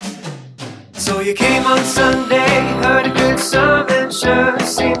So you came on Sunday, heard a good sermon, sure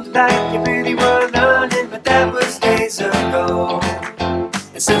seemed like you really were learning, but that was days ago.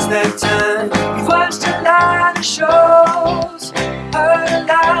 And since that time, you've watched a lot of shows, heard a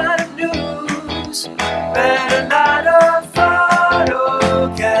lot of news, read a lot of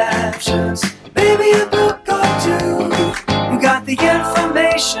photo captions, maybe a book or two. You got the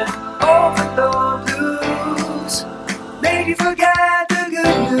information overload blues, made you forget the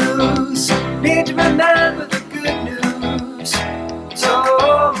good news, need to remember the good news.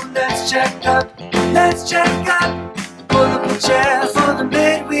 So let's check up, pull up a chair for the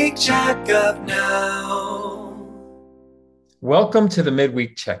midweek checkup now. Welcome to the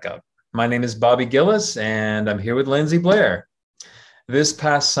Midweek Checkup. My name is Bobby Gilles, and I'm here with Lindsey Blair. This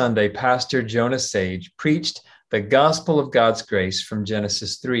past Sunday, Pastor Jonah Sage preached the gospel of God's grace from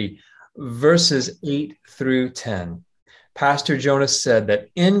Genesis 3, verses 8 through 10. Pastor Jonah said that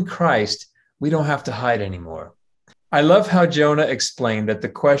in Christ, we don't have to hide anymore. I love how Jonah explained that the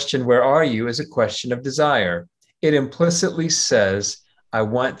question, "Where are you?" is a question of desire. It implicitly says, "I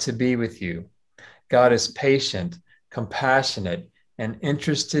want to be with you." God is patient, compassionate, and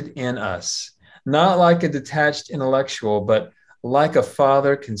interested in us, not like a detached intellectual, but like a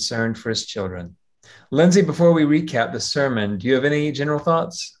father concerned for his children. Lindsey, before we recap the sermon, do you have any general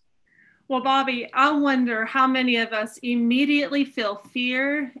thoughts? Well, Bobby, I wonder how many of us immediately feel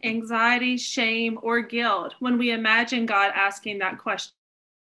fear, anxiety, shame, or guilt when we imagine God asking that question,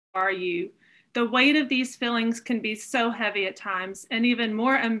 "Who are you?" The weight of these feelings can be so heavy at times and even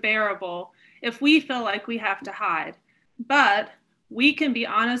more unbearable if we feel like we have to hide. But we can be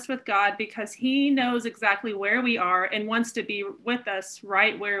honest with God because He knows exactly where we are and wants to be with us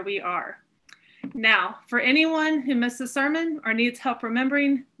right where we are. Now, for anyone who missed the sermon or needs help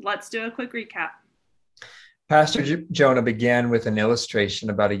remembering, let's do a quick recap. Pastor Jonah began with an illustration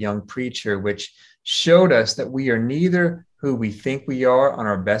about a young preacher, which showed us that we are neither who we think we are on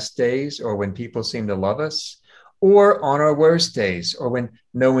our best days or when people seem to love us, or on our worst days or when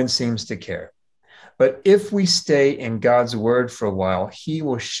no one seems to care. But if we stay in God's word for a while, He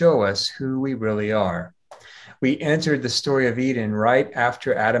will show us who we really are. We entered the story of Eden right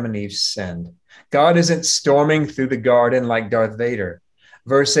after Adam and Eve sinned. God isn't storming through the garden like Darth Vader.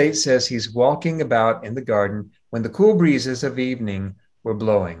 Verse 8 says He's walking about in the garden when the cool breezes of evening were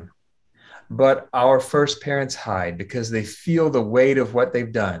blowing. But our first parents hide because they feel the weight of what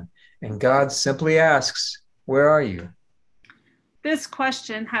they've done. And God simply asks, "Where are you?" This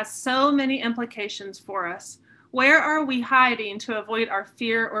question has so many implications for us. Where are we hiding to avoid our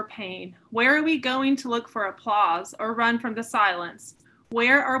fear or pain? Where are we going to look for applause or run from the silence?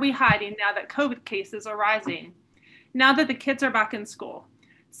 Where are we hiding now that COVID cases are rising? Now that the kids are back in school?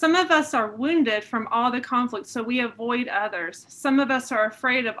 Some of us are wounded from all the conflict, so we avoid others. Some of us are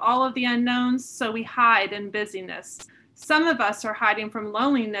afraid of all of the unknowns, so we hide in busyness. Some of us are hiding from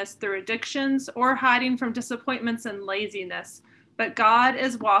loneliness through addictions or hiding from disappointments and laziness. But God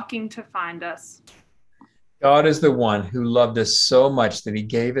is walking to find us. God is the one who loved us so much that He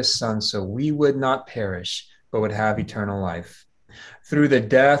gave His Son so we would not perish, but would have eternal life. Through the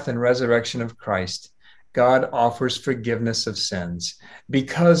death and resurrection of Christ, God offers forgiveness of sins.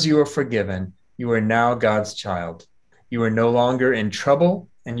 Because you are forgiven, you are now God's child. You are no longer in trouble,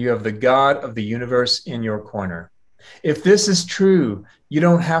 and you have the God of the universe in your corner. If this is true, you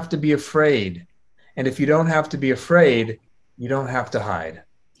don't have to be afraid. And if you don't have to be afraid, you don't have to hide.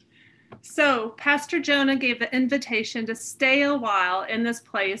 So, Pastor Jonah gave the invitation to stay a while in this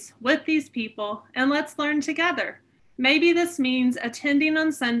place with these people, and let's learn together. Maybe this means attending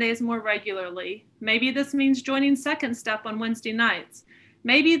on Sundays more regularly. Maybe this means joining Second Step on Wednesday nights.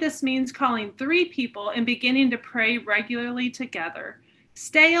 Maybe this means calling 3 people and beginning to pray regularly together.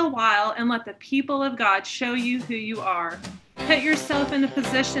 Stay a while and let the people of God show you who you are. Put yourself in a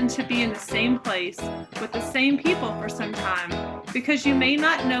position to be in the same place with the same people for some time, because you may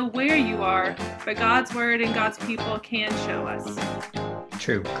not know where you are, but God's word and God's people can show us.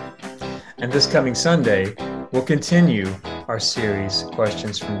 True. And this coming Sunday, we'll continue our series,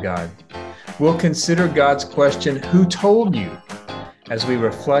 Questions from God. We'll consider God's question, "Who told you?" as we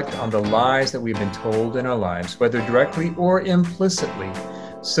reflect on the lies that we've been told in our lives, whether directly or implicitly,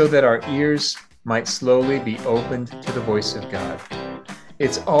 so that our ears might slowly be opened to the voice of God.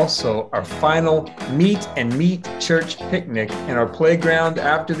 It's also our final Meet and Meet church picnic in our playground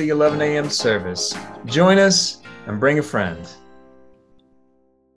after the 11 a.m. service. Join us and bring a friend.